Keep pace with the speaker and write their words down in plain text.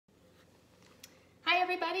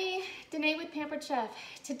everybody, Denae with Pampered Chef.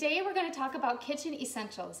 Today we're going to talk about kitchen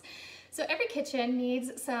essentials. So every kitchen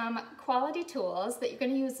needs some quality tools that you're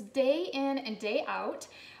going to use day in and day out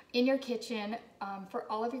in your kitchen for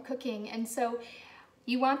all of your cooking. And so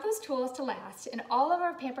you want those tools to last, and all of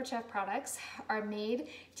our Pampered Chef products are made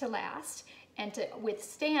to last and to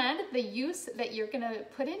withstand the use that you're going to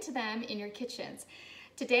put into them in your kitchens.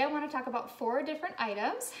 Today I want to talk about 4 different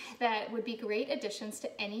items that would be great additions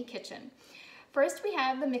to any kitchen. First, we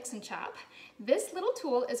have the mix and chop. This little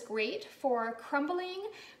tool is great for crumbling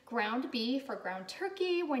ground beef or ground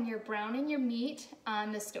turkey when you're browning your meat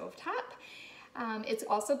on the stovetop. It's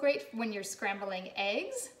also great when you're scrambling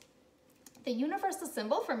eggs. The universal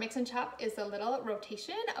symbol for mix and chop is a little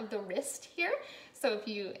rotation of the wrist here. So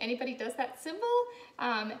if anybody does that symbol,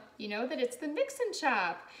 you know that it's the mix and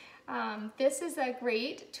chop. This is a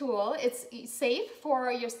great tool. It's safe for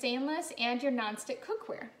your stainless and your nonstick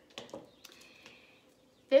cookware.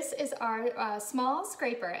 This is our small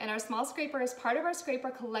scraper, and our small scraper is part of our scraper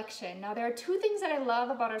collection. Now there are 2 things that I love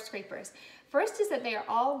about our scrapers. First is that they are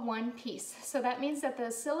all one piece. So that means that the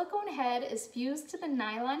silicone head is fused to the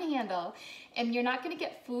nylon handle, and you're not gonna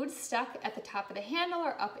get food stuck at the top of the handle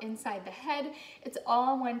or up inside the head. It's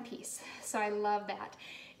all one piece, so I love that.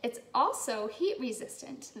 It's also heat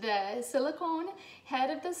resistant. The silicone head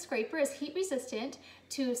of the scraper is heat resistant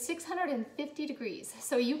to 650 degrees.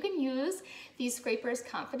 So you can use these scrapers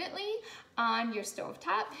confidently on your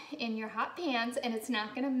stovetop, in your hot pans, and it's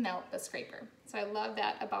not gonna melt the scraper. So I love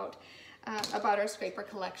that about our scraper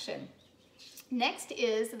collection. Next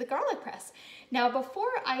is the garlic press. Now before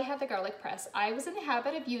I had the garlic press, I was in the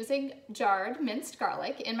habit of using jarred minced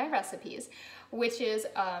garlic in my recipes, which is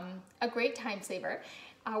a great time saver.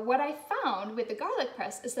 What I found with the garlic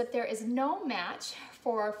press is that there is no match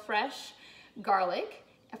for fresh garlic,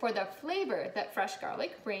 for the flavor that fresh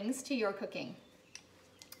garlic brings to your cooking.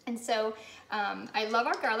 And so I love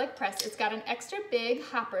our garlic press. It's got an extra big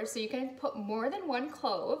hopper, so you can put more than 1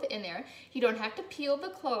 clove in there. You don't have to peel the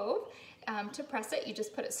clove to press it. You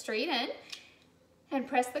just put it straight in and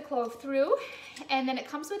press the clove through. And then it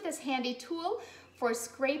comes with this handy tool for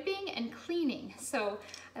scraping and cleaning. So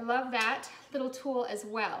I love that little tool as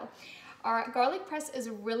well. Our garlic press is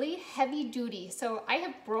really heavy duty. So I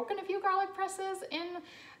have broken a few garlic presses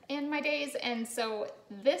in my days, and so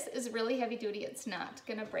this is really heavy duty. It's not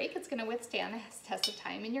gonna break. It's gonna withstand the test of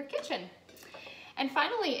time in your kitchen. And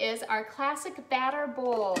finally is our classic batter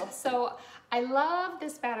bowl. So I love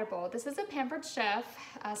this batter bowl. This is a Pampered Chef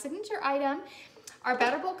signature item. Our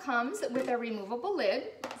batter bowl comes with a removable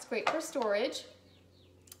lid. It's great for storage.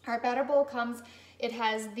 Our batter bowl it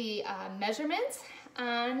has the measurements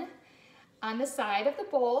on the side of the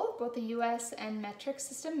bowl, both the US and metric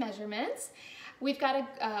system measurements. We've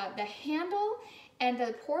got the handle, and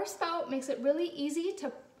the pour spout makes it really easy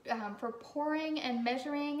for pouring and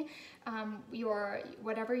measuring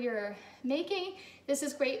whatever you're making. This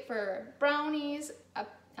is great for brownies,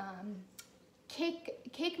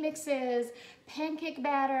 cake mixes, pancake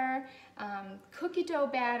batter, cookie dough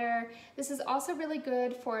batter. This is also really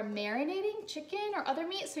good for marinating chicken or other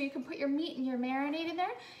meat, so you can put your meat and your marinade in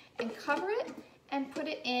there and cover it and put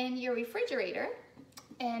it in your refrigerator,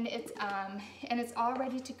 and it's all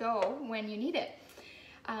ready to go when you need it.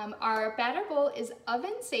 Our batter bowl is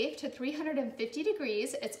oven safe to 350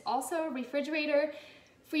 degrees. It's also refrigerator,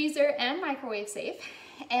 freezer, and microwave safe.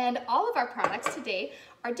 And all of our products today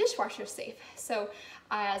are dishwasher safe. So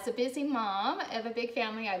as a busy mom of a big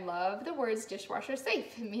family, I love the words dishwasher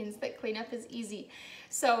safe. It means that cleanup is easy.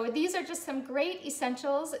 So these are just some great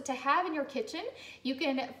essentials to have in your kitchen. You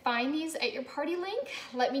can find these at your party link.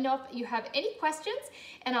 Let me know if you have any questions,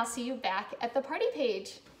 and I'll see you back at the party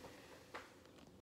page.